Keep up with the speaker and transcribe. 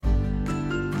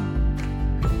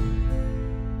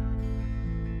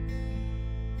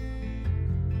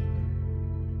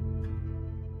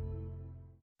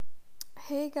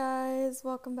guys,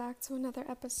 welcome back to another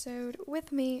episode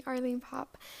with me, Arlene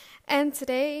Pop. And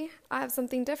today I have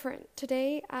something different.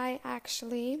 Today I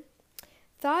actually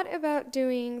thought about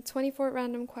doing 24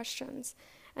 random questions.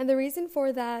 And the reason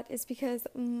for that is because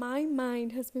my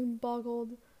mind has been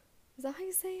boggled. Is that how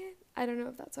you say it? I don't know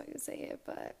if that's how you say it,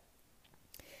 but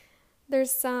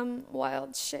there's some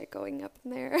wild shit going up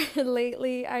in there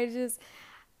lately. I've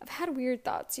had weird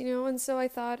thoughts, and so I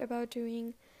thought about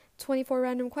doing 24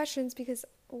 random questions because,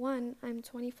 one, I'm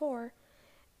 24,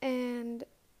 and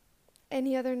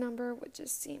any other number would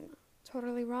just seem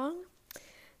totally wrong.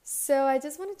 So I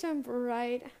just want to jump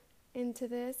right into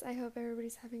this. I hope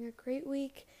everybody's having a great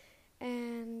week,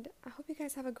 and I hope you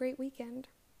guys have a great weekend.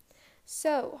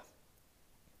 So,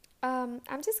 I'm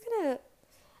just going to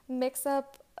mix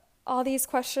up all these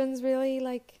questions, really.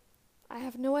 I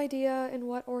have no idea in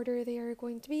what order they are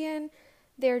going to be in.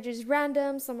 They're just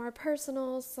random, some are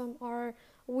personal, some are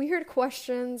weird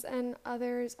questions, and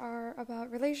others are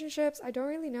about relationships. I don't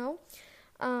really know.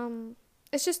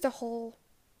 It's just a whole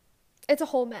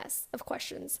mess of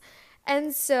questions.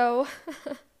 And so,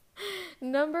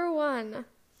 number 1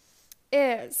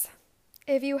 is,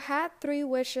 if you had 3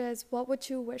 wishes, what would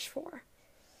you wish for?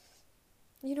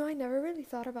 I never really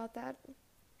thought about that.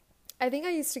 I think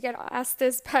I used to get asked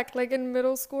this back in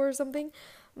middle school or something,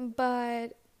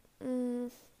 but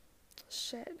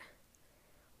shit.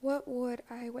 What would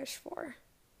I wish for?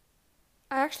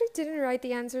 I actually didn't write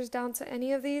the answers down to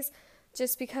any of these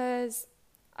just because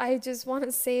I just want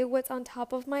to say what's on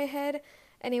top of my head.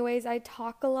 Anyways, I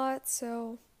talk a lot,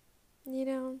 so,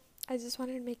 I just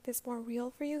wanted to make this more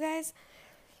real for you guys.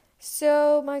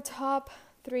 So, my top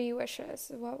 3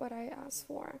 wishes, what would I ask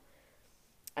for?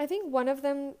 I think one of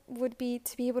them would be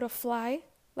to be able to fly.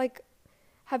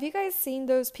 Have you guys seen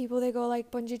those people that go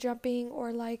bungee jumping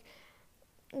or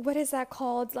what is that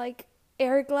called?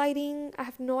 Air gliding? I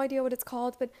have no idea what it's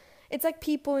called, but it's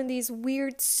people in these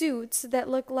weird suits that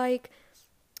look like,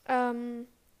 what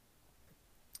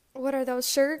are those,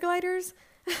 sugar gliders?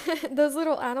 Those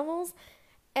little animals.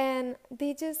 And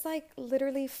they just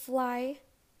literally fly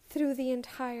through the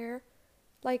entire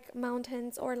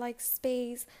mountains or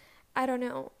space. I don't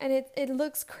know. And it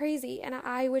looks crazy, and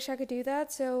I wish I could do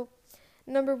that. So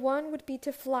number 1 would be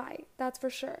to fly, that's for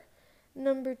sure.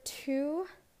 Number 2,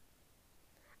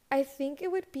 I think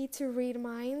it would be to read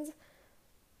minds,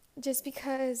 just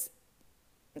because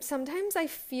sometimes I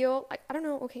feel, I don't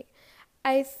know, okay,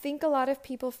 I think a lot of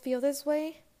people feel this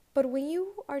way, but when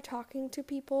you are talking to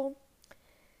people,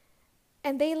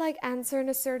 and they answer in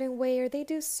a certain way, or they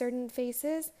do certain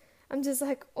faces, I'm just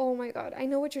oh my god, I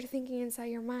know what you're thinking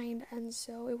inside your mind, and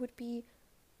so it would be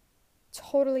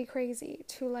totally crazy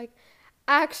to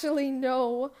actually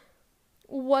know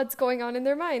what's going on in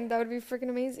their mind. That would be freaking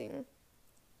amazing.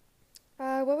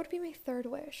 What would be my 3rd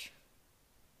wish?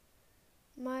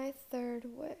 My 3rd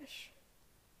wish.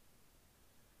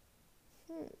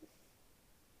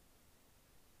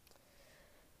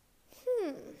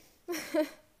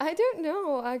 I don't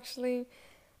know, actually.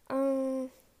 I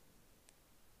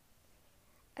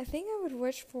think I would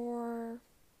wish for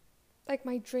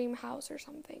my dream house or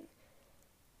something.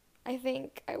 I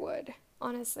think I would,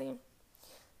 honestly.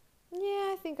 Yeah,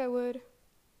 I think I would.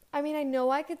 I mean, I know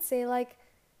I could say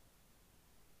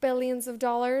billions of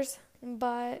dollars,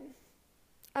 but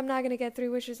I'm not gonna get 3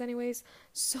 wishes anyways,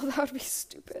 so that would be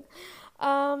stupid.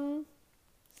 Yeah,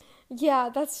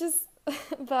 that's just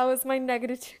that was my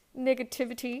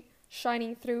negativity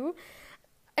shining through.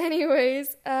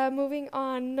 Anyways, moving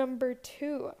on, number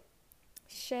 2.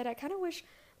 Shit, I kind of wish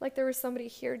there was somebody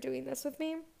here doing this with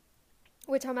me,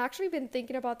 which I'm actually been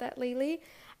thinking about that lately.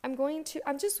 I'm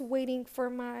just waiting for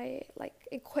my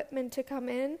equipment to come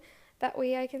in. That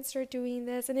way I can start doing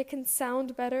this and it can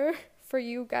sound better for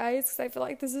you guys, because I feel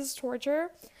like this is torture.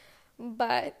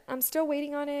 But I'm still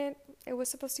waiting on it. It was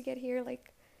supposed to get here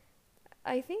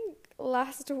I think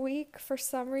last week. For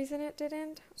some reason it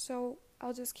didn't. So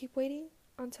I'll just keep waiting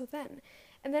until then.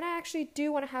 And then I actually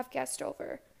do want to have guests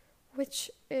over, which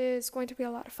is going to be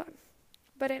a lot of fun.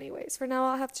 But anyways, for now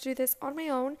I'll have to do this on my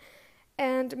own.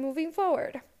 And moving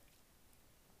forward,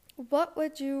 what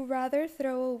would you rather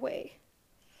throw away?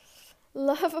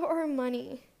 Love or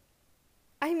money?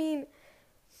 I mean,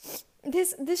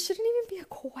 this shouldn't even be a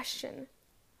question.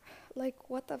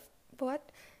 What?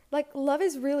 Love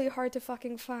is really hard to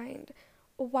fucking find.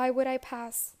 Why would I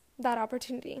pass that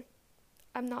opportunity?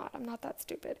 I'm not that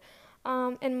stupid.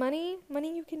 And money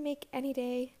you can make any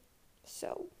day.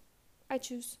 So, I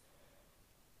choose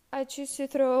to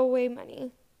throw away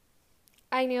money.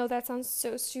 I know that sounds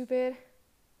so stupid,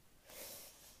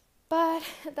 but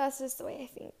that's just the way I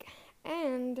think.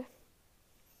 And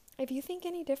If you think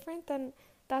any different, then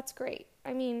that's great.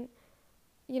 I mean,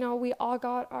 we all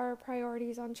got our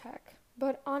priorities on check.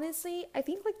 But honestly, I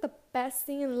think like the best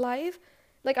thing in life,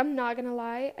 like I'm not gonna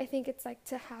lie, I think it's like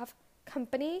to have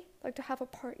company, like to have a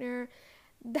partner.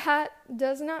 That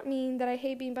does not mean that I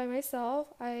hate being by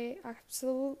myself. I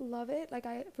absolutely love it. Like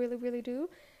I really, really do.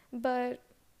 But,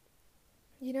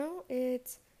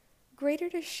 it's greater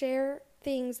to share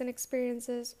things and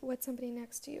experiences with somebody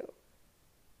next to you.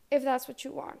 If that's what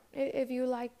you want. If you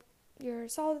like your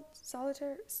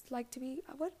solitaire, like to be,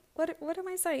 what am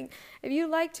I saying? If you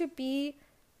like to be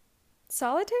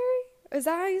solitary, is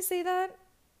that how you say that?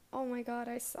 Oh my god,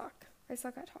 I suck at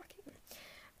talking.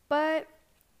 But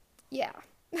yeah,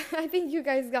 I think you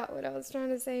guys got what I was trying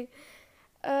to say.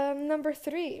 Number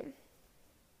 3,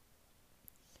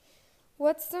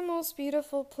 what's the most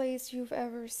beautiful place you've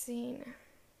ever seen?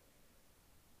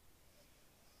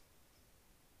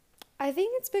 I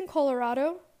think it's been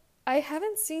Colorado. I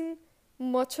haven't seen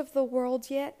much of the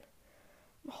world yet.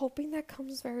 I'm hoping that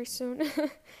comes very soon.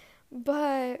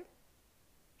 But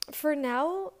for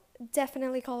now,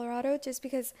 definitely Colorado, just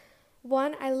because,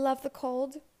 one, I love the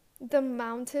cold. The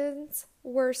mountains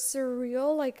were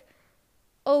surreal. Like,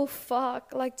 oh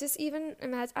fuck. Like, just even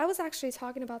imagine. I was actually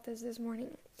talking about this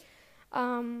morning.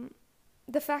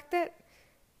 The fact that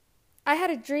I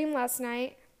had a dream last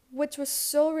night, which was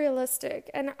so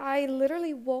realistic, and I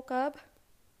literally woke up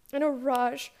in a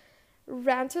rush,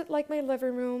 ran to like my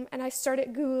living room, and I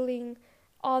started Googling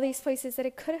all these places that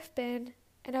it could have been,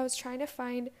 and I was trying to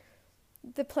find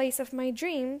the place of my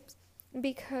dreams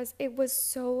because it was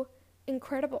so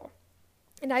incredible.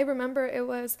 And I remember it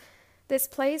was this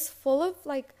place full of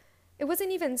like, it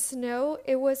wasn't even snow,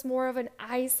 it was more of an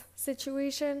ice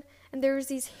situation, and there was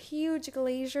these huge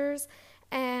glaciers,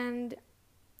 and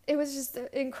it was just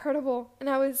incredible. And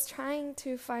I was trying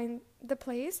to find the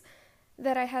place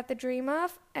that I had the dream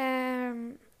of,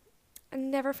 and I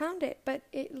never found it, but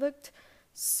it looked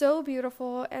so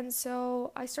beautiful. And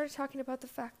so I started talking about the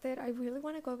fact that I really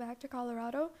want to go back to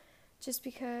Colorado, just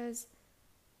because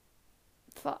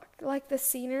like the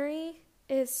scenery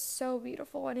is so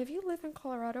beautiful. And if you live in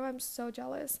Colorado, I'm so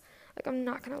jealous. Like, I'm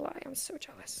not gonna lie, I'm so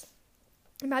jealous.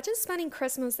 Imagine spending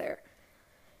Christmas there.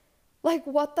 Like,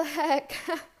 what the heck?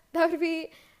 That would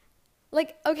be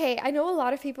like, okay, I know a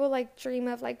lot of people like dream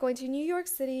of like going to New York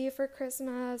City for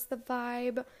Christmas, the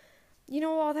vibe,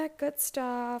 all that good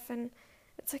stuff. And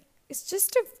it's like, it's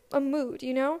just a mood,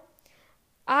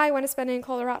 I want to spend it in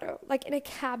Colorado, like in a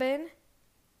cabin,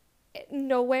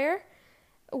 nowhere,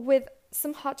 with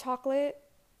some hot chocolate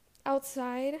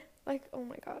outside. Like, oh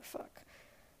my god, fuck.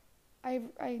 I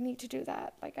need to do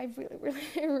that. Like, I really, really,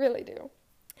 really do.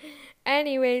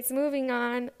 Anyways, moving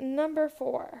on. Number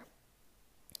 4.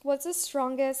 What's the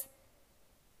strangest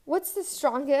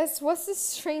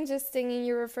thing in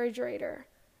your refrigerator?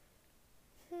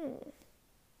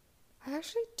 I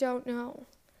actually don't know.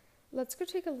 Let's go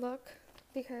take a look,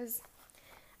 because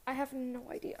I have no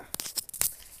idea.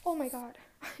 Oh my god,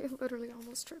 I literally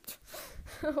almost tripped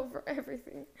over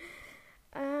everything.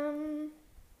 I'm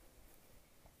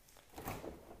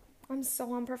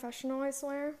so unprofessional, I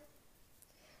swear.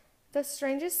 The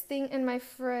strangest thing in my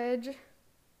fridge,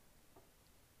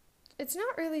 it's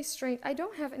not really strange. I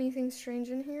don't have anything strange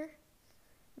in here.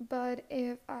 But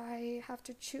if I have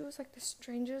to choose, like, the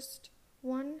strangest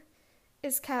one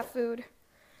is cat food.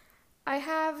 I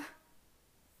have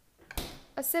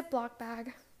a Ziploc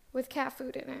bag with cat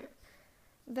food in it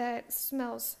that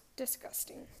smells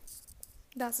disgusting.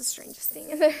 That's the strangest thing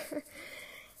in there.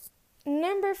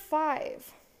 Number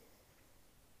 5.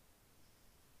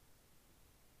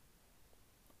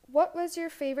 What was your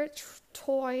favorite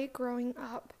toy growing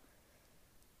up?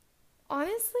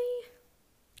 Honestly,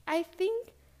 I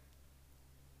think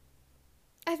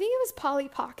it was Polly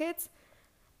Pockets.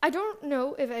 I don't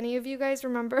know if any of you guys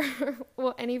remember,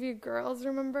 well, any of you girls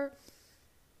remember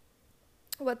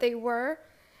what they were,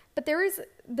 but there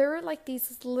were like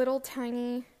these little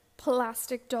tiny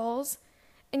plastic dolls,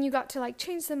 and you got to like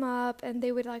change them up, and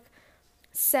they would like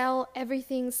sell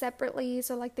everything separately.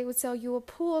 So like they would sell you a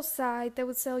poolside, they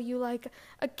would sell you like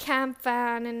a camp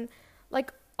van, and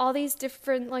like all these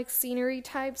different like scenery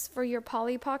types for your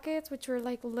Polly Pockets, which were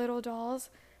like little dolls.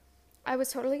 I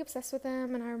was totally obsessed with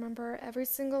them, and I remember every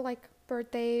single like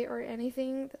birthday or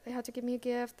anything that they had to give me a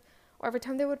gift, or every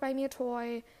time they would buy me a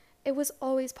toy, it was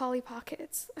always Polly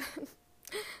Pockets.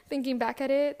 Thinking back at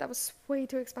it, that was way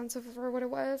too expensive for what it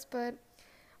was, but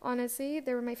honestly,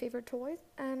 they were my favorite toys,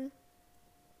 and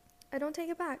I don't take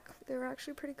it back. They were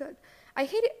actually pretty good. I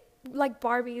hated like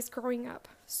Barbies growing up,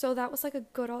 so that was like a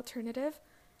good alternative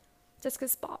just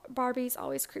because Barbies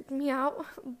always creep me out.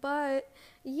 But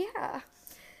yeah.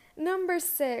 Number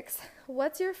 6,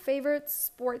 what's your favorite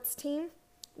sports team?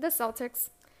 The Celtics.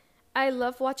 I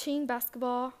love watching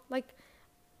basketball. Like,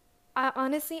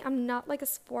 I'm not like a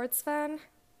sports fan,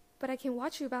 but I can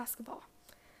watch you basketball.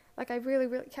 Like, I really,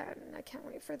 really can. I can't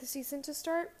wait for the season to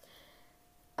start.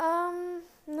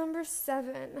 Number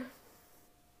 7,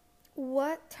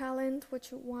 what talent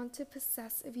would you want to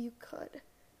possess if you could?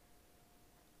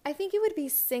 I think it would be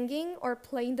singing or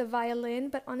playing the violin,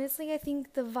 but honestly, I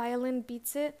think the violin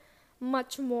beats it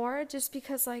much more just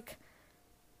because, like,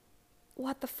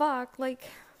 what the fuck? Like,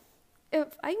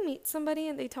 if I meet somebody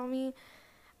and they tell me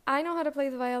I know how to play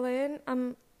the violin,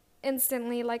 I'm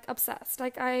instantly, like, obsessed.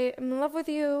 Like, I am in love with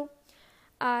you,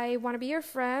 I want to be your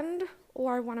friend,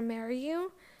 or I want to marry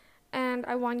you, and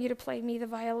I want you to play me the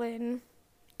violin,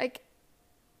 like,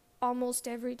 almost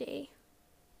every day.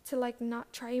 To, like,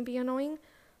 not try and be annoying,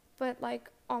 but, like,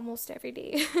 almost every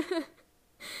day.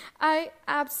 I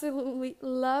absolutely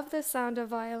love the sound of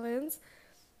violins.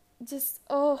 Just,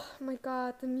 oh my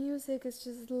god, the music is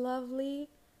just lovely.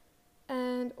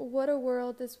 And what a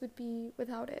world this would be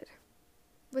without it.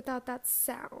 Without that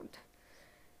sound.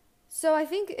 So I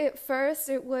think at first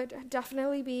it would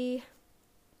definitely be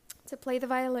to play the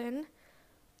violin.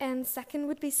 And second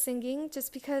would be singing,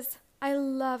 just because I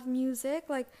love music.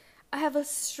 Like, I have a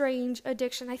strange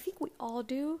addiction. I think we all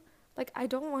do. Like, I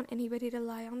don't want anybody to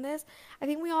lie on this. I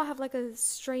think we all have, like, a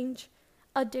strange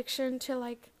addiction to,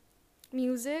 like,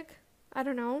 music. I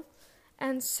don't know.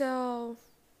 And so,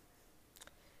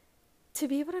 to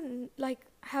be able to, like,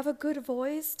 have a good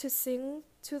voice to sing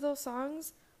to those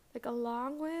songs, like,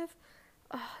 along with,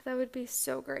 that would be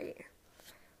so great.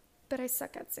 But I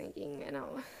suck at singing, and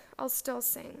I'll still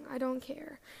sing. I don't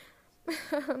care.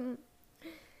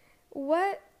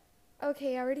 What?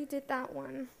 Okay, I already did that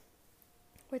one.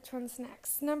 Which one's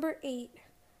next? Number 8.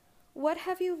 What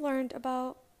have you learned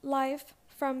about life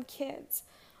from kids?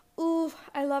 Ooh,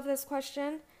 I love this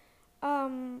question.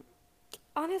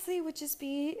 Honestly, it would just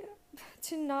be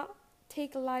to not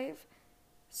take life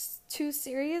too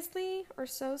seriously or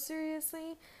so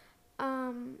seriously.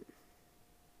 I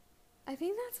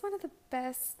think that's one of the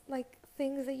best, like,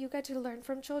 things that you get to learn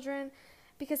from children,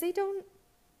 because they don't,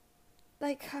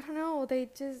 like, I don't know, they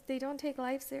don't take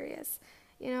life serious,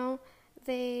 you know?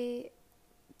 They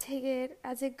take it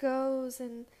as it goes,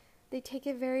 and they take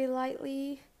it very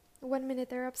lightly. One minute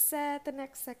they're upset, the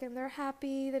next second they're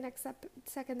happy, the next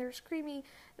second they're screaming,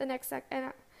 the next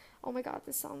second, oh my god,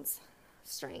 this sounds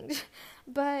strange,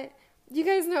 but you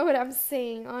guys know what I'm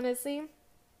saying, honestly.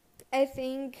 I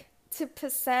think to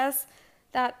possess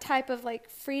that type of, like,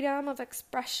 freedom of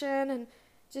expression and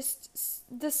just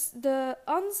the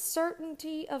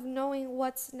uncertainty of knowing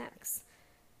what's next,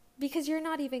 because you're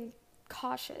not even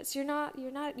cautious. You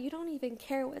don't even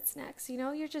care what's next, you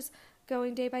know? You're just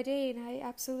going day by day, and I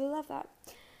absolutely love that.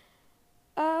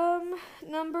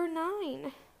 Number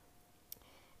 9.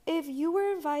 If you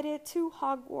were invited to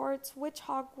Hogwarts, which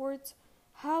Hogwarts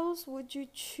house would you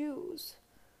choose?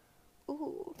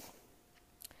 Ooh.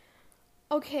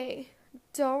 Okay,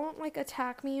 don't, like,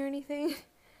 attack me or anything.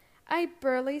 I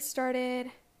barely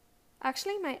started.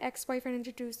 Actually, my ex-boyfriend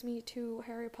introduced me to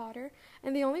Harry Potter,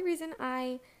 and the only reason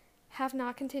I have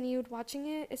not continued watching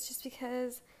it is just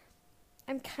because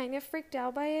I'm kind of freaked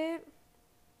out by it.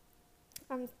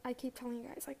 I keep telling you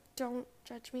guys, like, don't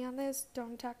judge me on this,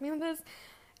 don't attack me on this.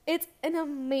 It's an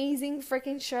amazing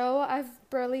freaking show. I've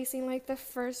barely seen, like, the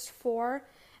first 4,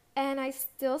 and I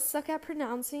still suck at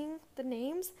pronouncing the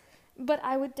names, but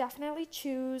I would definitely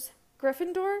choose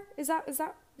Gryffindor. Is that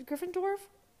Gryffindor?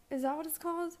 Is that what it's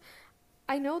called?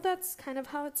 I know that's kind of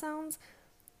how it sounds.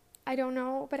 I don't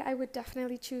know, but I would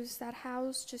definitely choose that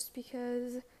house just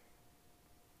because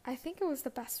I think it was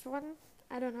the best one.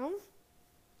 I don't know.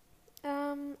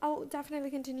 I'll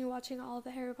definitely continue watching all of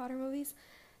the Harry Potter movies.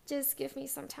 Just give me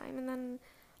some time, and then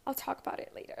I'll talk about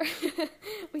it later.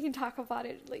 We can talk about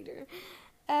it later.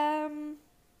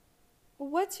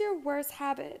 What's your worst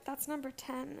habit? That's number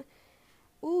 10.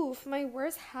 Oof, my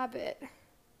worst habit.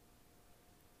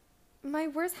 My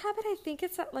worst habit, I think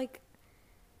it's that, like,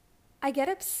 I get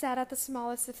upset at the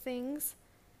smallest of things.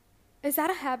 Is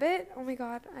that a habit? Oh my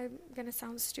god, I'm gonna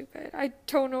sound stupid. I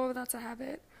don't know if that's a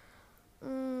habit.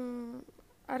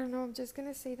 I don't know, I'm just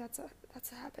gonna say that's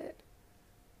a habit.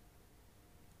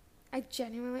 I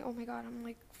genuinely, oh my god, I'm,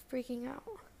 like, freaking out.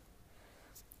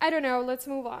 I don't know, let's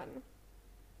move on.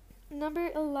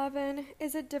 Number 11,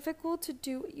 is it difficult to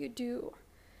do what you do?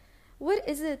 What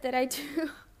is it that I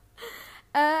do?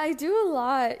 I do a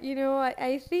lot, you know.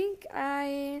 I think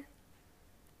I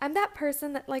I'm that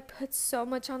person that like puts so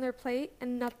much on their plate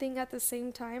and nothing at the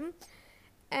same time.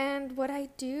 And what I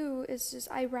do is just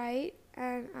I write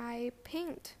and I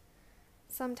paint.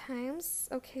 Sometimes,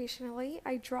 occasionally,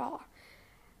 I draw.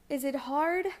 Is it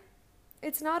hard?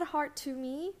 It's not hard to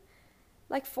me,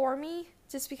 like for me,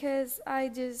 just because I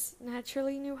just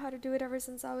naturally knew how to do it ever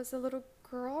since I was a little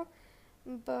girl.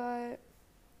 But,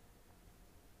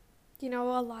 a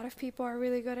lot of people are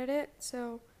really good at it.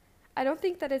 So I don't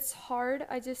think that it's hard.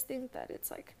 I just think that it's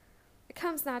like, it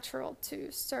comes natural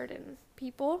to certain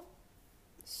people.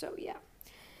 So yeah.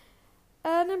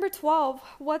 Number 12.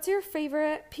 What's your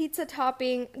favorite pizza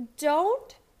topping?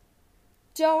 Don't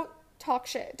talk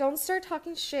shit. Don't start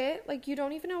talking shit. Like, you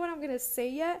don't even know what I'm gonna say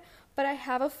yet, but I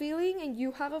have a feeling, and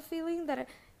you have a feeling that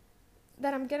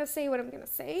I'm gonna say what I'm gonna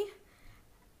say.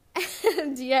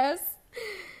 And yes,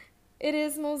 it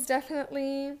is most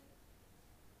definitely.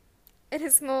 It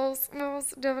is most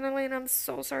definitely, and I'm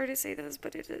so sorry to say this,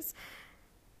 but it is.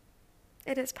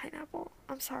 It is pineapple.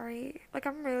 I'm sorry. Like,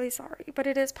 I'm really sorry, but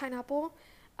it is pineapple.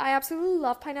 I absolutely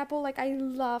love pineapple. Like, I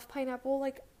love pineapple.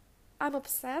 Like, I'm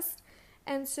obsessed.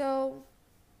 And so,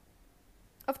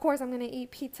 of course, I'm going to eat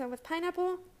pizza with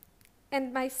pineapple.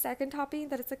 And my second topping,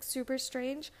 that is, like, super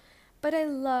strange, but I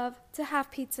love to have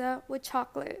pizza with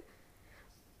chocolate.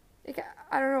 Like,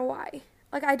 I don't know why.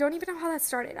 Like, I don't even know how that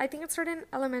started. I think it started in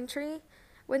elementary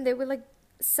when they would, like,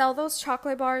 sell those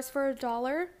chocolate bars for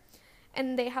 $1.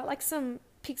 And they had like some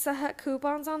Pizza Hut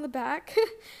coupons on the back.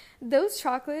 Those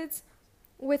chocolates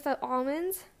with the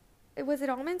almonds, was it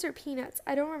almonds or peanuts?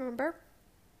 I don't remember.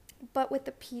 But with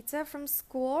the pizza from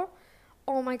school,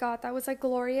 oh my god, that was like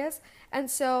glorious. And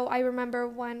so I remember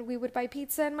when we would buy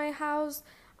pizza in my house,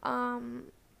 oh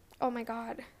my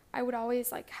god, I would always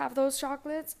like have those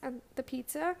chocolates and the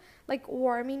pizza, like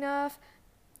warm enough.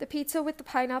 The pizza with the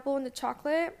pineapple and the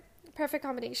chocolate, perfect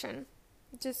combination.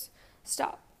 Just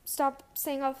Stop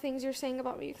saying all the things you're saying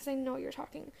about me because I know you're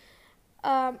talking.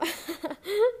 Oh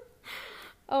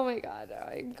my god,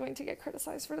 I'm going to get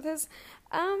criticized for this.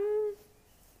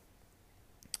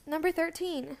 Number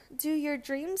 13, do your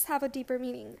dreams have a deeper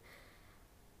meaning?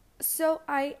 So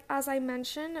as I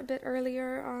mentioned a bit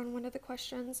earlier on one of the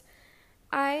questions,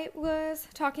 I was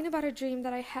talking about a dream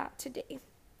that I had today.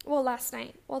 Well, last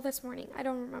night. Well, this morning. I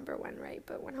don't remember when, right?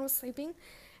 But when I was sleeping.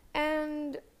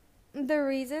 And the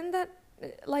reason that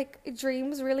like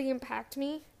dreams really impact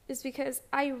me is because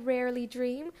I rarely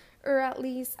dream, or at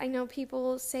least I know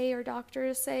people say, or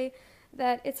doctors say,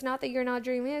 that it's not that you're not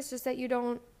dreaming, it's just that you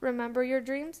don't remember your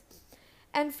dreams.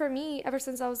 And for me, ever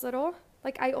since I was little,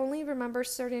 like I only remember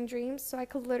certain dreams, so I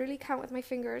could literally count with my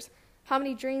fingers how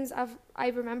many dreams I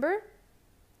remember.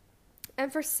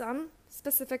 And for some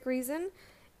specific reason,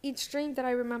 each dream that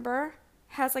I remember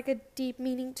has like a deep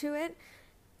meaning to it,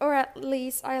 or at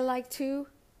least I like to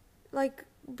like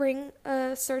bring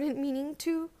a certain meaning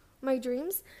to my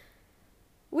dreams,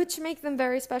 which make them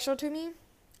very special to me.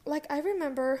 Like I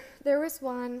remember there was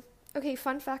one, okay,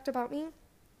 fun fact about me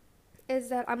is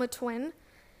that I'm a twin,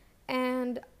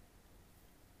 and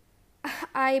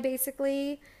I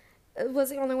basically was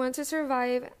the only one to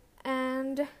survive,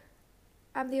 and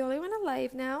I'm the only one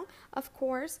alive now, of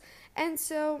course. And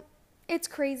so it's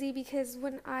crazy because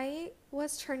when I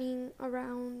was turning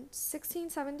around 16,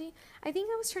 17, I think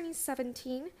I was turning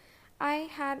 17, I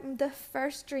had the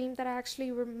first dream that I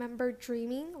actually remember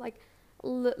dreaming, like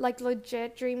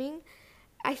legit dreaming.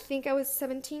 I think I was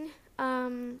 17,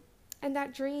 and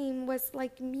that dream was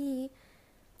like me.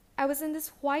 I was in this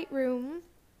white room,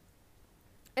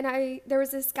 and there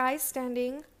was this guy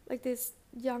standing, like this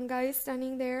young guy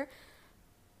standing there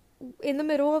in the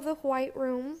middle of the white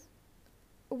room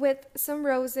with some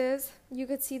roses. You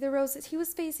could see the roses. He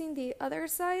was facing the other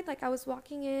side. Like I was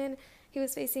walking in, he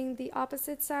was facing the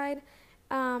opposite side.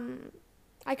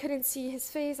 I couldn't see his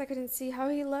face. I couldn't see how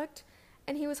he looked.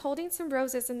 And he was holding some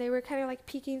roses, and they were kind of like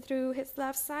peeking through his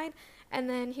left side. And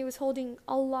then he was holding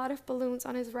a lot of balloons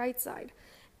on his right side.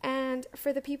 And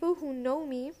for the people who know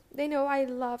me, they know I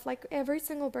love, like every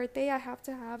single birthday, I have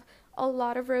to have a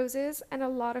lot of roses and a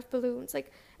lot of balloons,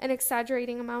 like an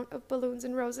exaggerating amount of balloons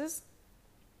and roses.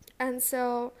 And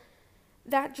so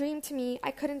that dream to me, I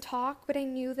couldn't talk, but I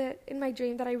knew that in my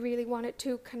dream that I really wanted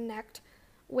to connect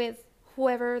with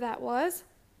whoever that was.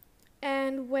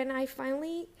 And when I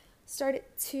finally started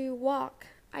to walk,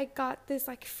 I got this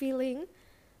like feeling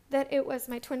that it was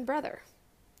my twin brother.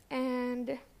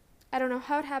 And I don't know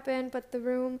how it happened, but the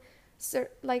room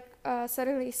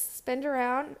suddenly spun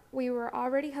around. We were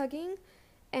already hugging,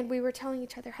 and we were telling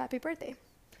each other happy birthday.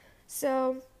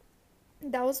 So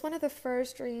that was one of the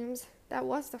first dreams. That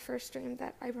was the first dream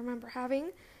that I remember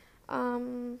having.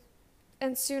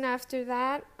 And soon after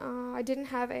that, I didn't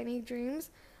have any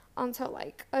dreams until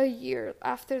like a year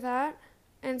after that.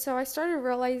 And so I started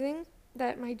realizing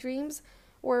that my dreams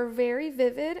were very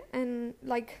vivid and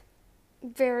like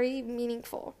very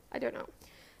meaningful. I don't know.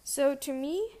 So to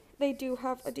me, they do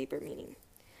have a deeper meaning.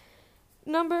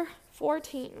 Number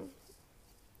 14.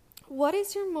 What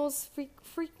is your most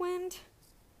frequently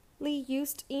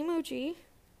used emoji?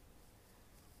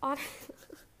 On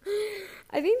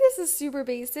I think this is super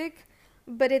basic,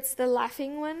 but it's the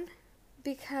laughing one,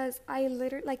 because I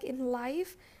literally, like in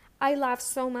life, I laugh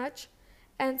so much,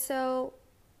 and so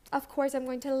of course I'm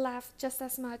going to laugh just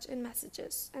as much in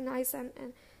messages, and I send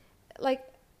like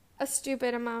a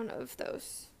stupid amount of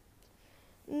those.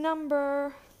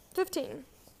 Number 15.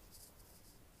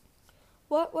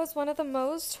 What was one of the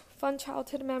most fun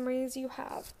childhood memories you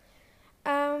have?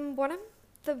 One of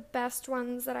the best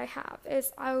ones that I have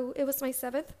is it was my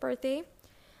 7th birthday.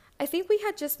 I think we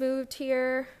had just moved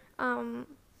here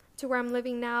to where I'm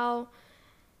living now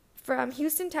from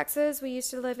Houston, Texas. We used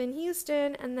to live in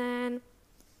Houston, and then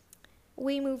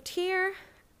we moved here,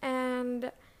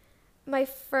 and my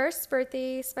first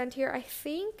birthday spent here, I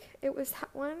think it was that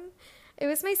one. It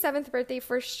was my 7th birthday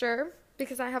for sure,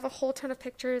 because I have a whole ton of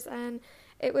pictures, and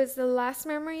it was the last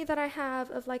memory that I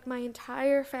have of like my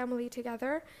entire family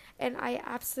together, and I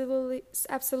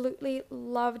absolutely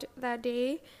loved that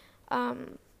day.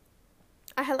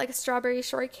 I had like a strawberry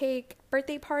shortcake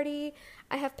birthday party.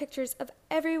 I have pictures of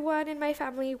everyone in my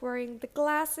family wearing the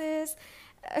glasses.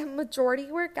 A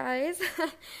majority were guys,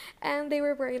 and they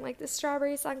were wearing like the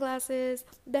strawberry sunglasses,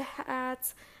 the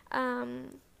hats,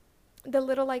 the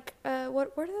little like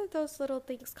what are those little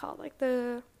things called? Like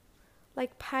the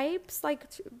pipes, like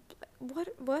what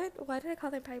why did I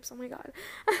call them pipes? Oh my god.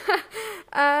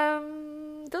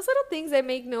 Those little things that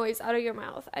make noise out of your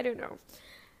mouth. I don't know.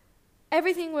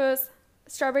 Everything was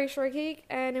strawberry shortcake,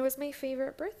 and it was my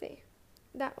favorite birthday.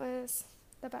 That was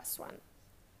the best one.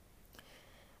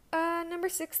 Number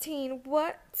 16.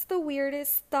 What's the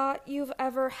weirdest thought you've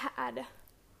ever had?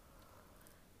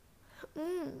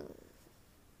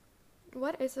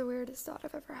 What is the weirdest thought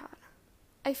I've ever had?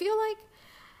 I feel like,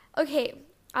 okay,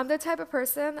 I'm the type of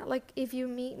person that, like, if you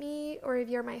meet me or if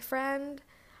you're my friend,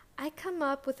 I come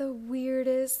up with the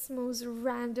weirdest, most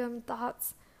random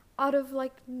thoughts out of,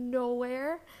 like,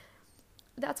 nowhere.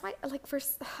 That's why, like,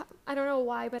 first, I don't know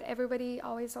why, but everybody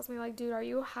always tells me, like, dude, are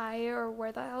you high, or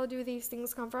where the hell do these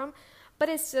things come from? But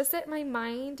it's just that my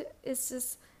mind is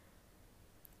just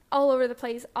all over the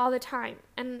place all the time,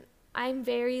 and I'm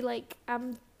very, like,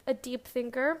 I'm a deep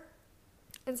thinker,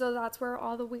 and so that's where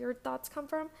all the weird thoughts come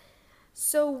from.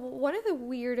 So one of the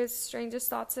weirdest, strangest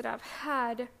thoughts that I've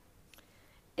had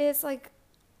is, like,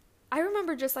 I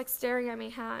remember just, like, staring at my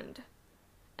hand.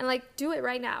 And, like, do it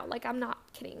right now. Like, I'm not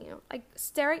kidding you. Like,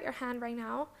 stare at your hand right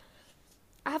now.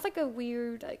 I have, like, a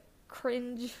weird, like,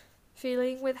 cringe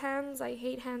feeling with hands. I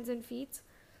hate hands and feet.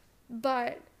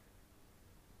 But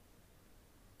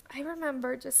I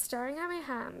remember just staring at my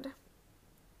hand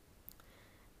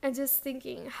and just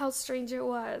thinking how strange it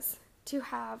was to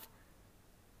have,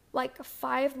 like,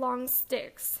 5 long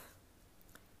sticks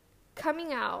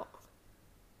coming out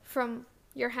from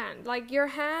your hand. Like, your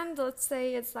hand, let's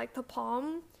say it's like the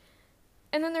palm,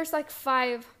 and then there's like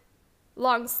 5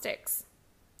 long sticks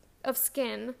of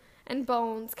skin and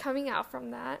bones coming out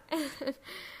from that.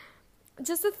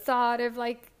 Just the thought of,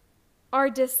 like, our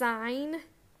design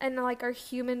and, like, our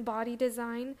human body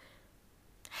design,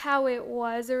 how it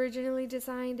was originally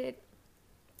designed, it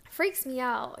freaks me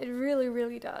out. It really,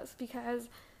 really does, because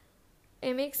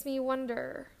it makes me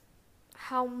wonder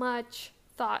how much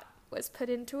thought was put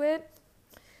into it.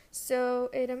 So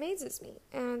it amazes me,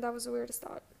 and that was the weirdest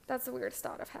thought. That's the weirdest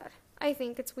thought I've had. I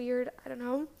think it's weird, I don't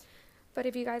know, but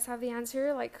if you guys have the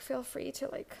answer, like, feel free to,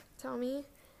 like, tell me.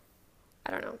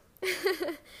 I don't know.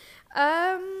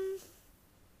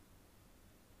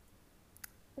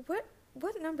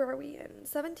 What number are we in?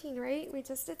 17, right? We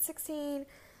just did 16,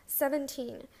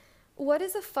 17. What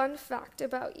is a fun fact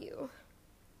about you?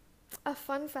 A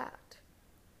fun fact.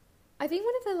 I think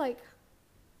one of the, like,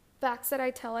 facts that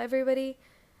I tell everybody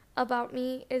about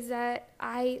me is that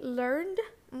I learned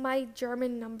my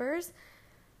German numbers.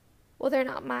 Well, they're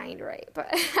not mine, right? But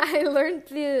I learned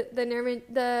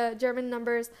the German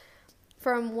numbers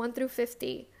from 1 through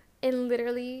 50 in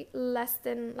literally less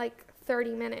than, like,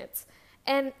 30 minutes.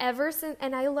 And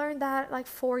I learned that like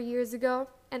 4 years ago,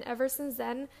 and ever since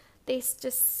then, they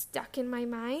just stuck in my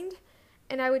mind.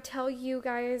 And I would tell you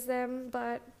guys them,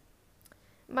 but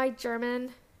my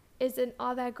German isn't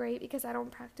all that great because I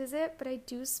don't practice it, but I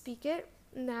do speak it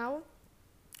now.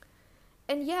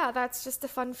 And yeah, that's just a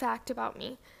fun fact about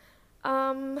me.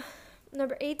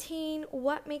 Number 18,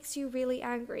 what makes you really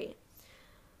angry?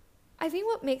 I think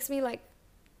what makes me like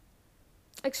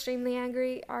extremely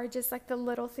angry are just like the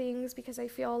little things, because I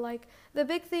feel like the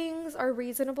big things are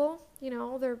reasonable,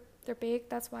 they're big.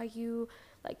 That's why you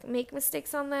like make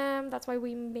mistakes on them. That's why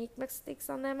we make mistakes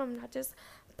on them. I'm not just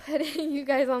putting you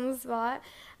guys on the spot,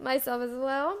 myself as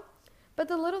well. But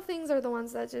the little things are the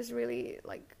ones that just really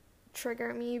like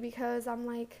trigger me, because I'm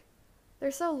like,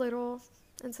 they're so little,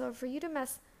 and so for you to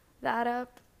mess that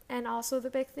up, and also the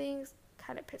big things,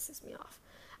 kind of pisses me off.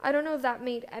 I don't know if that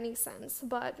made any sense,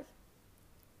 but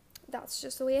that's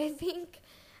just the way I think.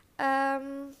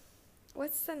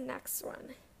 What's the next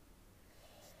one?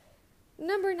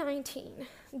 Number 19.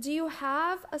 Do you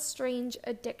have a strange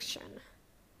addiction?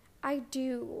 I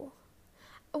do.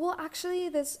 Well, actually,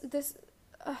 this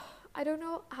I don't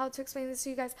know how to explain this to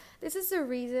you guys. This is the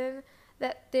reason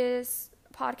that this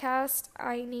podcast,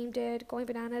 I named it Going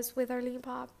Bananas with Arlene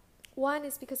Pop. One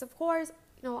is because, of course,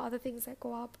 other things that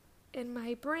go up in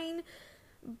my brain.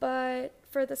 But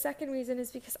for the second reason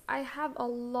is because I have a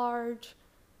large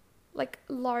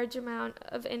amount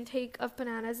of intake of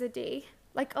bananas a day.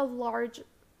 Like a large,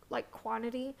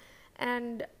 quantity.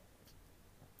 And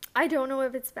I don't know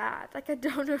if it's bad. I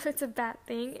don't know if it's a bad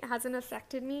thing. It hasn't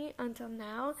affected me until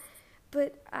now.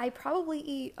 But I probably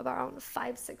eat around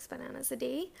 5-6 bananas a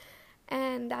day.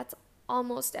 And that's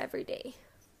almost every day.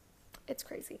 It's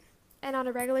crazy. And on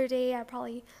a regular day, it's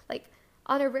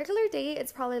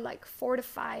probably 4 to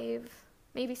 5,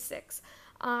 maybe 6.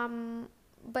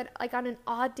 But on an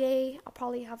odd day, I'll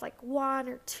probably have 1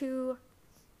 or 2.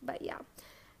 But yeah.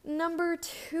 Number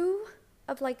 2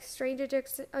 of strange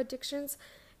addictions,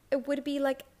 it would be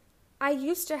I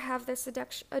used to have this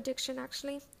addiction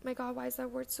actually. My God, why is that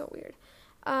word so weird?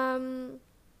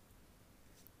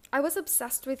 I was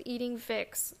obsessed with eating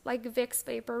Vicks, Vicks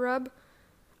Vapor Rub.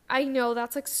 I know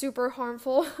that's super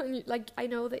harmful. I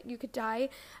know that you could die.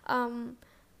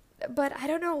 But I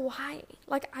don't know why.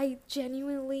 I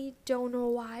genuinely don't know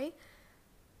why.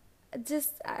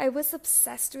 I was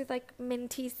obsessed with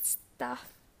minty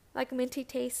stuff, minty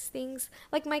taste things.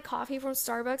 My coffee from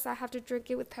Starbucks, I have to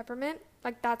drink it with peppermint.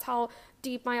 That's how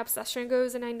deep my obsession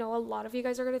goes. And I know a lot of you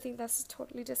guys are gonna think that's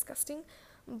totally disgusting,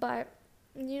 but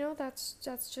that's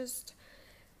just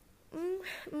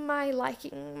my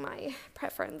liking, my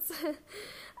preference.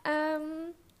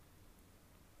 I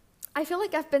feel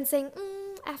like I've been saying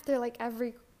after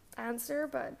every answer,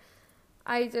 but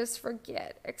I just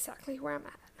forget exactly where I'm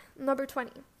at. Number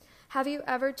 20. Have you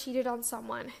ever cheated on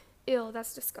someone? Ew,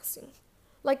 that's disgusting.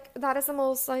 That is the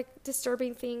most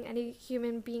disturbing thing any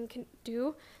human being can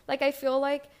do. I feel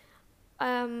like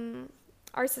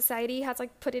our society has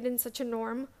put it in such a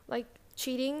norm,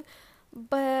 cheating,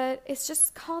 but it's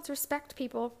just called respect,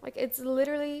 people. It's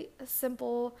literally as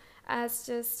simple as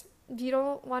just, if you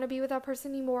don't want to be with that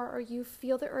person anymore, or you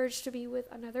feel the urge to be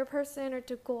with another person, or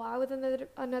to go out with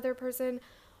another person,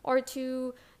 or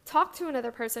to talk to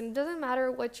another person, it doesn't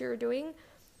matter what you're doing.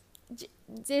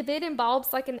 If it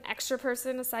involves an extra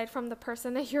person aside from the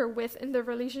person that you're with in the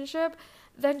relationship,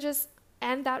 then just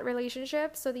end that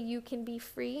relationship so that you can be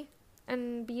free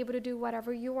and be able to do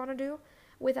whatever you want to do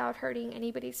without hurting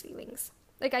anybody's feelings.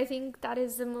 I think that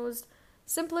is the most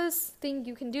simplest thing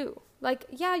you can do.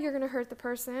 Yeah, you're gonna hurt the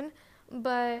person,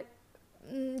 but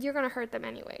you're gonna hurt them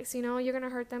anyways. You're gonna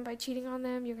hurt them by cheating on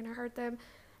them. You're gonna hurt them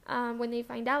when they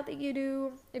find out that you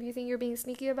do, if you think you're being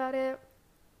sneaky about it,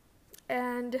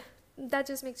 and that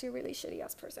just makes you a really shitty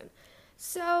ass person.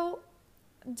 So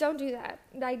don't do that.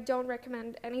 I don't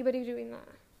recommend anybody doing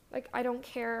that. I don't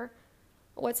care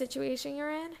what situation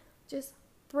you're in, just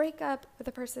break up with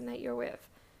the person that you're with,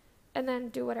 and then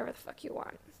do whatever the fuck you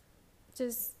want.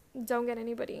 Just don't get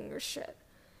anybody in your shit.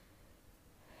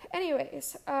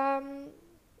 Anyways,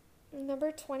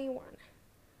 number 21.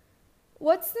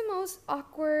 What's the most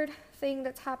awkward thing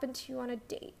that's happened to you on a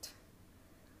date?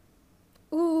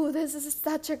 Ooh, this is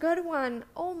such a good one.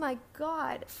 Oh my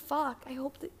God, fuck.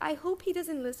 I hope he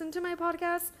doesn't listen to my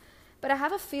podcast, but I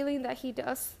have a feeling that he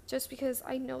does, just because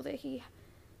I know that he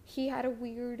had a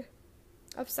weird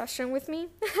obsession with me.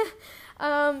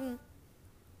 But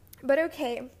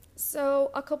okay, so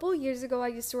a couple of years ago, I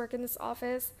used to work in this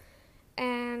office,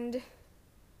 and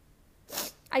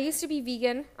I used to be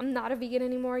vegan. I'm not a vegan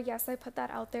anymore. Yes, I put that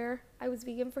out there. I was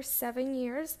vegan for 7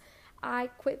 years. I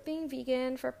quit being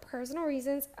vegan for personal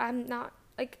reasons. I'm not,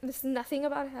 there's nothing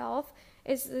about health.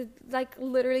 It's,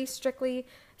 literally strictly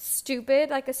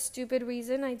stupid, a stupid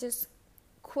reason. I just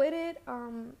quit it.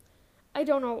 I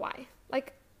don't know why.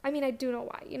 I do know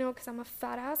why, because I'm a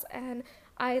fat ass, and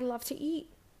I love to eat.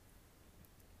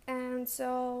 And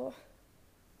so,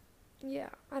 yeah,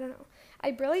 I don't know.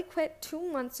 I barely quit 2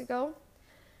 months ago.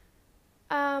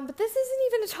 But this isn't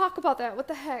even to talk about that. What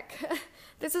the heck?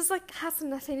 This is like has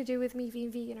nothing to do with me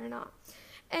being vegan or not.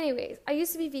 Anyways, I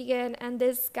used to be vegan, and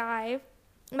this guy,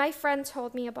 my friend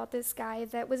told me about this guy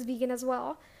that was vegan as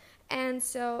well. And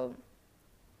so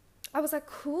I was like,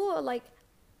 cool. Like,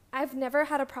 I've never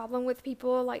had a problem with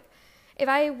people. Like, if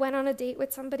I went on a date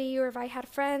with somebody or if I had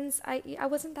friends, I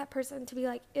wasn't that person to be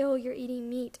like, ill, you're eating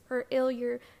meat, or ill,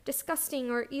 you're disgusting,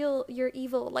 or ill, you're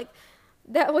evil. Like,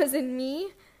 that wasn't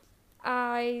me.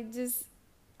 I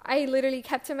literally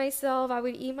kept to myself. I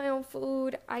would eat my own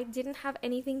food. I didn't have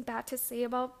anything bad to say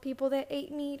about people that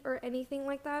ate meat or anything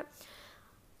like that.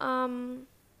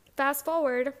 Fast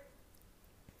forward,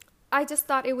 I just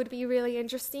thought it would be really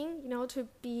interesting, to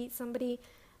be somebody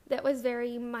that was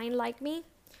very mind like me.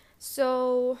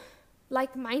 So,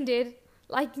 like-minded,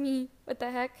 like me, what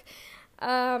the heck.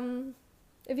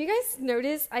 If you guys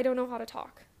notice, I don't know how to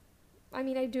talk. I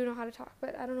mean, I do know how to talk,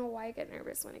 but I don't know why I get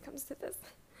nervous when it comes to this.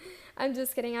 I'm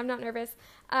just kidding. I'm not nervous.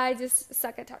 I just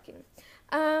suck at talking.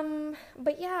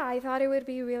 But yeah, I thought it would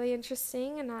be really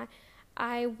interesting, and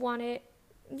I wanted,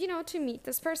 to meet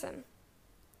this person.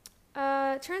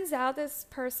 Turns out this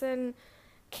person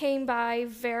came by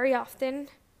very often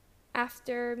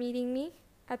after meeting me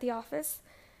at the office,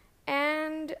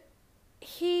 and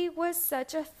he was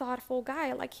such a thoughtful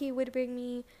guy. Like, he would bring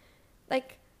me,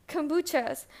 like,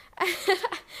 kombuchas. I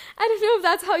don't know if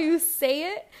that's how you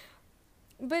say it,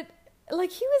 but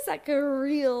like, he was like a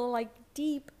real, like,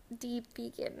 deep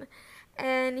vegan,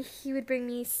 and he would bring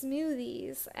me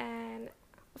smoothies, and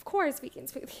of course vegan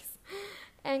smoothies,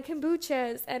 and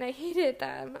kombuchas, and I hated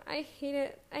them. I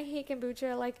hate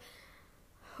kombucha. Like,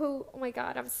 oh my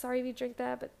god, I'm sorry if you drink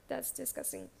that, but that's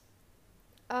disgusting.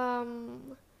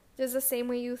 Just the same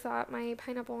way you thought my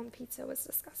pineapple on pizza was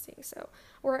disgusting. So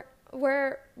we're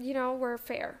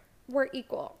fair. We're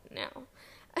equal now.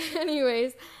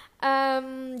 Anyways,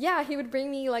 yeah, he would bring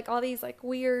me like all these like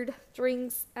weird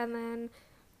drinks, and then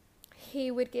he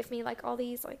would give me like all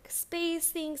these like space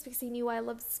things because he knew I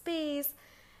loved space,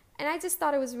 and I just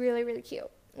thought it was really, really cute.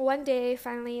 One day, I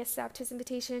finally accepted his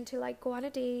invitation to like go on a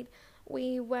date.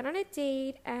 We went on a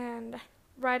date, and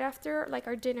right after like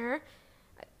our dinner,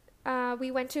 we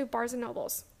went to Barnes and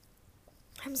Nobles.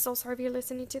 I'm so sorry if you're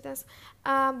listening to this.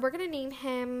 We're gonna name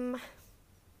him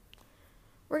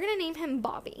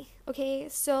Bobby. Okay,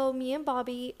 so me and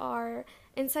Bobby are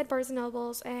inside Barnes and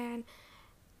Nobles, and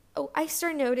I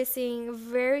start noticing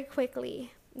very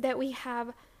quickly that we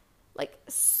have like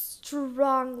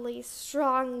strongly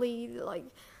like,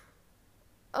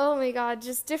 oh my god,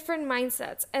 just different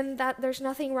mindsets, and that there's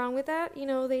nothing wrong with that.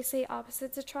 They say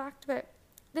opposites attract, but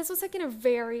this was like in a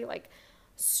very like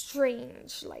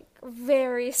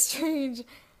very strange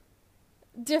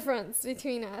difference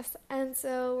between us. And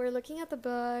so we're looking at the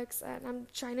books, and I'm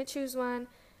trying to choose one,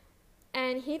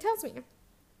 and he tells me,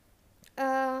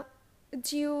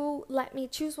 do you let me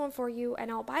choose one for you and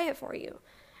I'll buy it for you?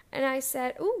 And I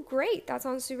said, oh, great, that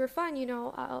sounds super fun.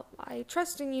 I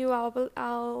trust in you.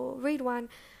 I'll read one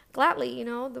gladly,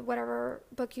 whatever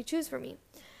book you choose for me.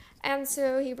 And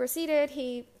so he proceeded.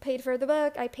 He paid for the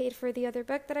book. I paid for the other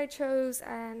book that I chose,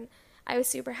 and I was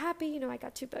super happy. I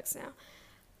got 2 books now.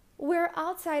 We're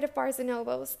outside of Barnes and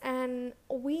Nobles, and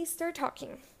we start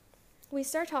talking. And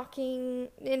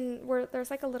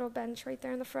there's like a little bench right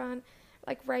there in the front,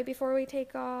 like right before we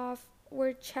take off.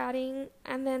 We're chatting,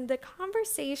 and then the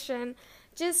conversation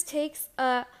just takes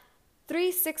a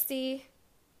 360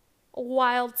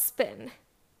 wild spin.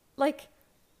 Like,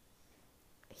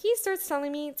 he starts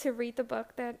telling me to read the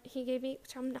book that he gave me,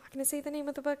 which I'm not going to say the name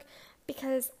of the book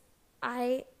because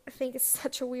I think it's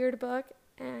such a weird book,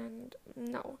 and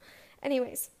no.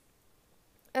 Anyways,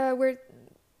 I'm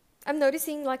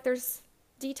noticing like there's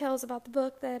details about the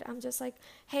book that I'm just like,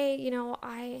 hey,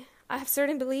 I have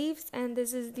certain beliefs, and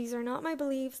these are not my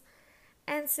beliefs.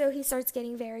 And so he starts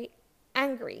getting very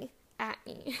angry at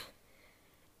me.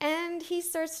 And he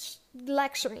starts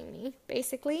lecturing me,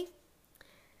 basically,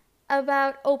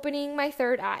 about opening my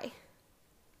third eye.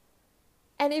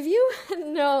 And if you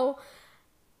know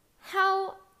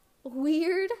how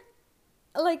weird,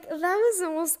 like, that was the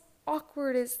most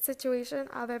awkwardest situation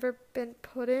I've ever been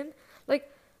put in. Like,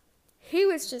 he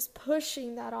was just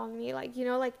pushing that on me, like,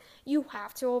 like, you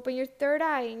have to open your third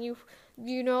eye, and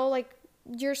like,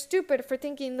 you're stupid for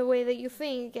thinking the way that you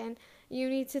think, and you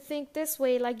need to think this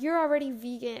way, like, you're already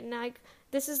vegan, like,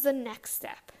 this is the next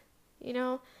step,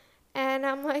 and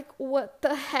I'm like, what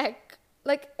the heck?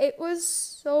 Like, it was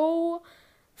so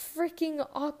freaking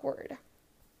awkward.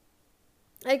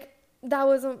 Like, that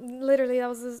was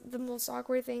the most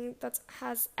awkward thing that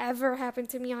has ever happened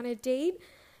to me on a date.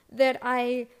 that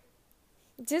I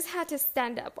just had to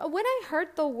stand up. When I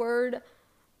heard the word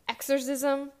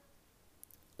exorcism,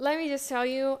 let me just tell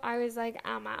you, I was like,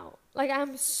 I'm out. Like,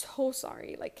 I'm so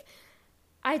sorry. Like,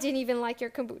 I didn't even like your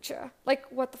kombucha. Like,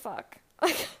 what the fuck?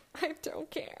 Like, I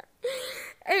don't care.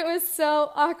 It was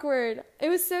so awkward. It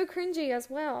was so cringy as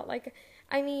well. Like,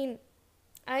 I mean,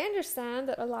 I understand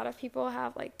that a lot of people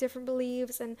have like different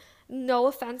beliefs, and no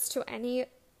offense to any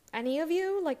of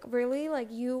you, like really,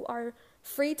 like you are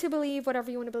free to believe whatever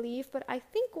you want to believe, but I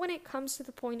think when it comes to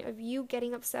the point of you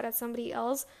getting upset at somebody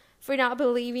else for not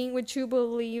believing what you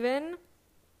believe in,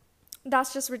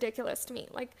 that's just ridiculous to me.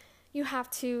 Like, you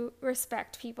have to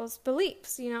respect people's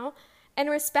beliefs, you know, and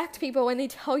respect people when they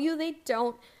tell you they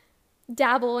don't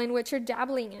dabble in what you're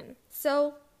dabbling in.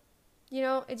 So, you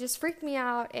know, it just freaked me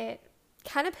out. It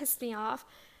kind of pissed me off,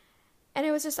 and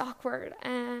it was just awkward,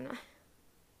 and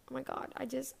oh my god, I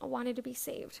just wanted to be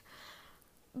saved.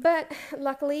 But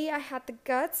luckily I had the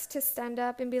guts to stand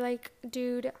up and be like,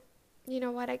 dude, you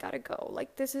know what, I gotta go.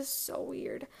 Like, this is so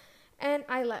weird. And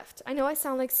I left. I know I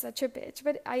sound like such a bitch,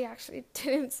 but I actually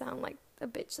didn't sound like a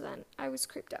bitch then. I was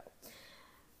creeped out.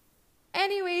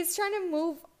 Anyways, trying to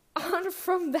move on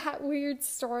from that weird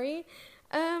story.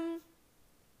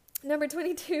 Number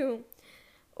 22.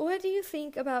 What do you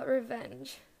think about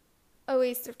revenge? A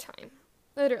waste of time.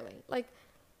 Literally. Like,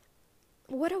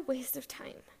 what a waste of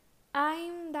time.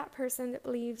 I'm that person that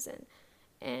believes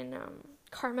in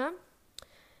karma.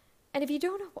 And if you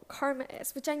don't know what karma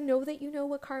is, which I know that you know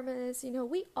what karma is, you know,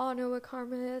 we all know what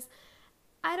karma is.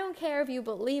 I don't care if you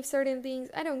believe certain things.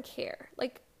 I don't care.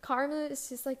 Like, karma is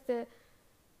just like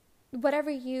whatever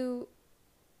you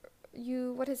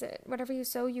what is it? Whatever you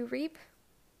sow, you reap.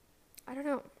 I don't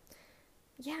know.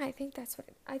 Yeah, I think that's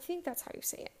how you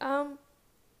say it.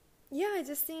 Yeah, I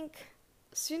just think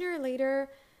sooner or later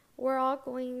we're all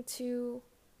going to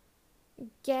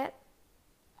get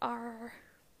our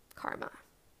karma.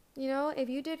 You know, if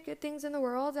you did good things in the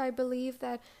world, I believe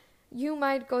that you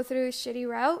might go through a shitty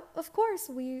route. Of course,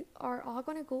 we are all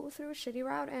going to go through a shitty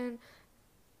route, and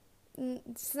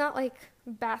it's not like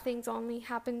bad things only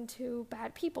happen to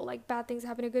bad people. Like, bad things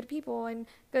happen to good people, and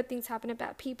good things happen to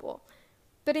bad people.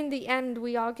 But in the end,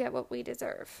 we all get what we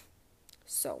deserve.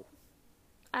 So,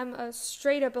 I'm a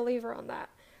straight up believer on that.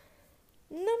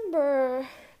 Number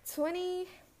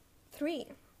 23.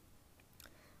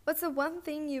 What's the one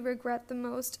thing you regret the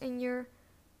most in your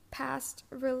past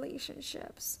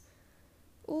relationships?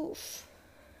 Oof.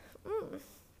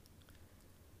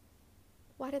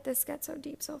 Why did this get so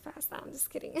deep so fast? No, I'm just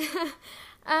kidding.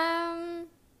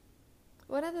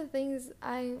 One of the things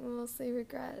I mostly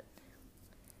regret,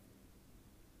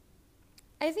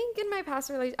 I think in my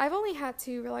past I've only had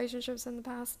 2 relationships in the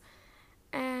past,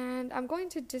 and I'm going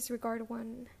to disregard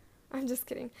one. I'm just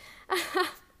kidding.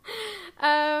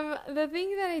 The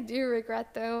thing that I do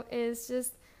regret, though, is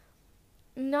just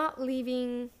not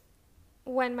leaving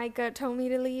when my gut told me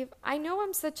to leave. I know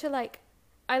I'm such a,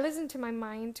 I listen to my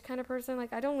mind kind of person.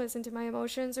 Like, I don't listen to my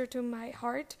emotions or to my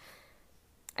heart.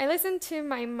 I listen to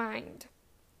my mind,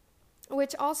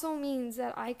 which also means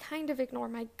that I kind of ignore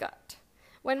my gut.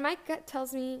 When my gut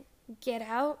tells me, get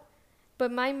out,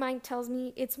 but my mind tells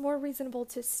me it's more reasonable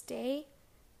to stay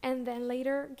and then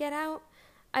later get out,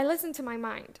 I listen to my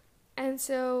mind. And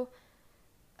so,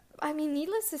 I mean,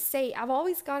 needless to say, I've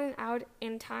always gotten out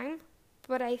in time,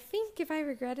 but I think if I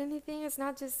regret anything, it's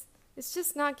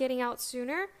just not getting out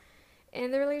sooner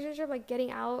in the relationship, like getting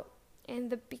out in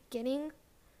the beginning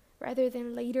rather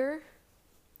than later.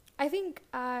 I think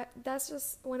that's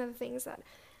just one of the things that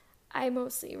I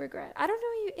mostly regret. I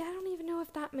don't even know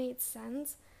if that made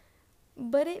sense,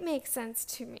 but it makes sense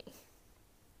to me.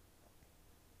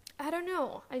 I don't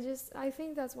know. I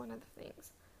think that's one of the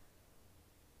things.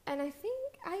 And I think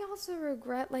I also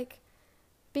regret,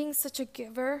 being such a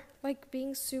giver,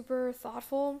 being super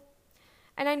thoughtful.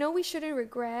 And I know we shouldn't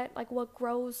regret, what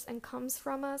grows and comes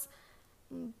from us,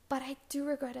 but I do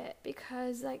regret it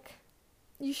because,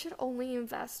 you should only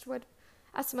invest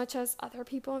as much as other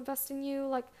people invest in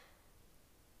you.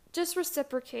 Just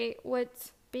reciprocate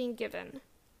what's being given.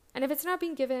 And if it's not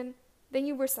being given, then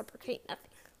you reciprocate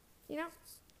nothing. You know?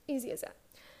 Easy as that.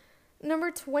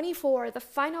 Number 24, the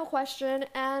final question,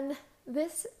 and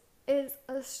this is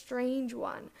a strange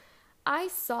one. I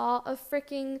saw a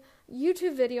freaking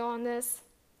YouTube video on this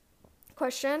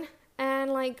question, and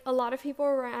a lot of people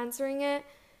were answering it,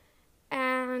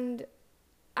 and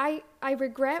I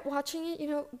regret watching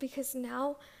it, because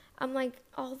now I'm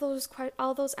all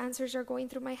those answers are going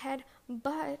through my head,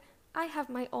 but I have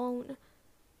my own,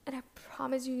 and I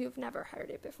promise you've never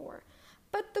heard it before.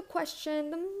 But the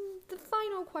question, the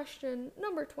final question,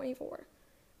 number 24,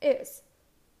 is,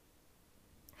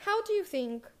 How do you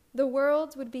think the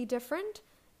world would be different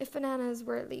if bananas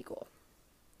were illegal?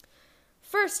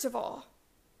 First of all,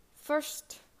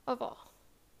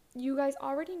 you guys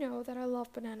already know that I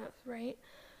love bananas, right?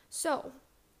 So,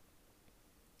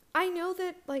 I know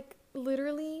that like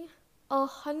literally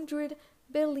 100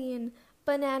 billion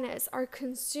bananas are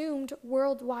consumed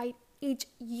worldwide each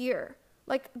year.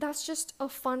 Like, that's just a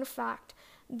fun fact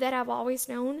that I've always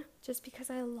known just because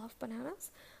I love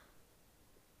bananas.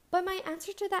 But my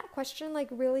answer to that question, like,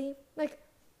 really, like,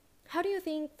 how do you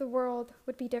think the world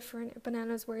would be different if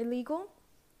bananas were illegal?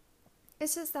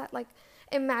 It's just that, like,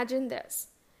 imagine this.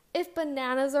 If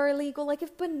bananas are illegal, like,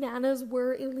 if bananas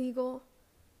were illegal,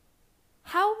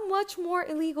 how much more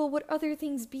illegal would other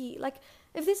things be? Like,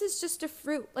 if this is just a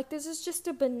fruit, like, this is just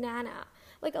a banana.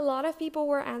 Like, a lot of people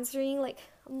were answering, like,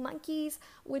 monkeys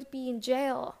would be in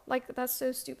jail. Like, that's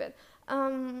so stupid.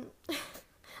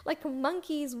 Like,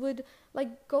 monkeys would,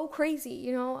 like, go crazy,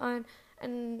 you know,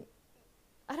 and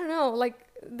I don't know, like,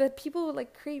 the people would,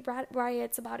 like, create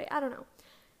riots about it. I don't know.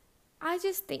 I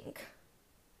just think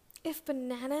if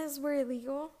bananas were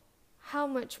illegal, how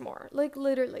much more? Like,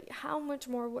 literally, how much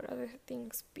more would other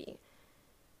things be?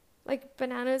 Like,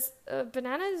 bananas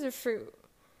is a fruit.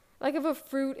 Like, if a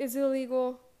fruit is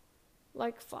illegal,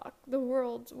 like, fuck, the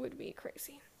world would be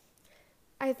crazy.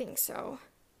 I think so.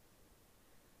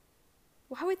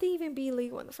 Why would they even be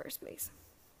illegal in the first place?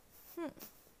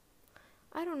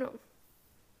 I don't know.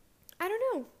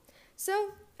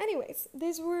 So, anyways,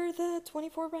 these were the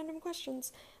 24 random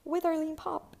questions with Arlene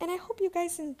Pop, and I hope you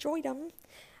guys enjoyed them.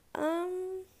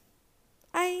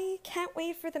 I can't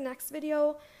wait for the next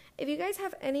video. If you guys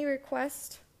have any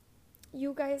requests,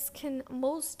 you guys can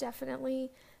most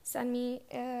definitely send me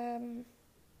a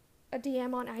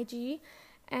DM on IG,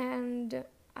 and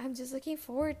I'm just looking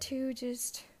forward to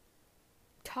just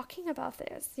talking about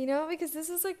this, you know, because this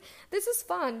is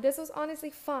fun. This was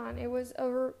honestly fun. It was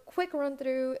a quick run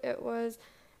through. It was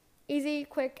easy,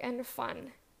 quick, and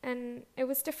fun, and it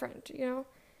was different, you know.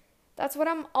 That's what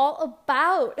I'm all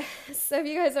about. So if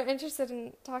you guys are interested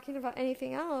in talking about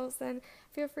anything else, then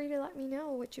feel free to let me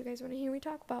know what you guys want to hear me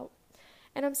talk about.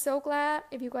 And I'm so glad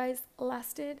if you guys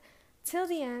lasted till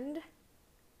the end.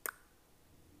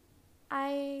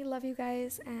 I love you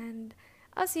guys, and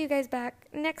I'll see you guys back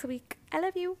next week. I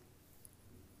love you.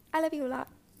 I love you a lot.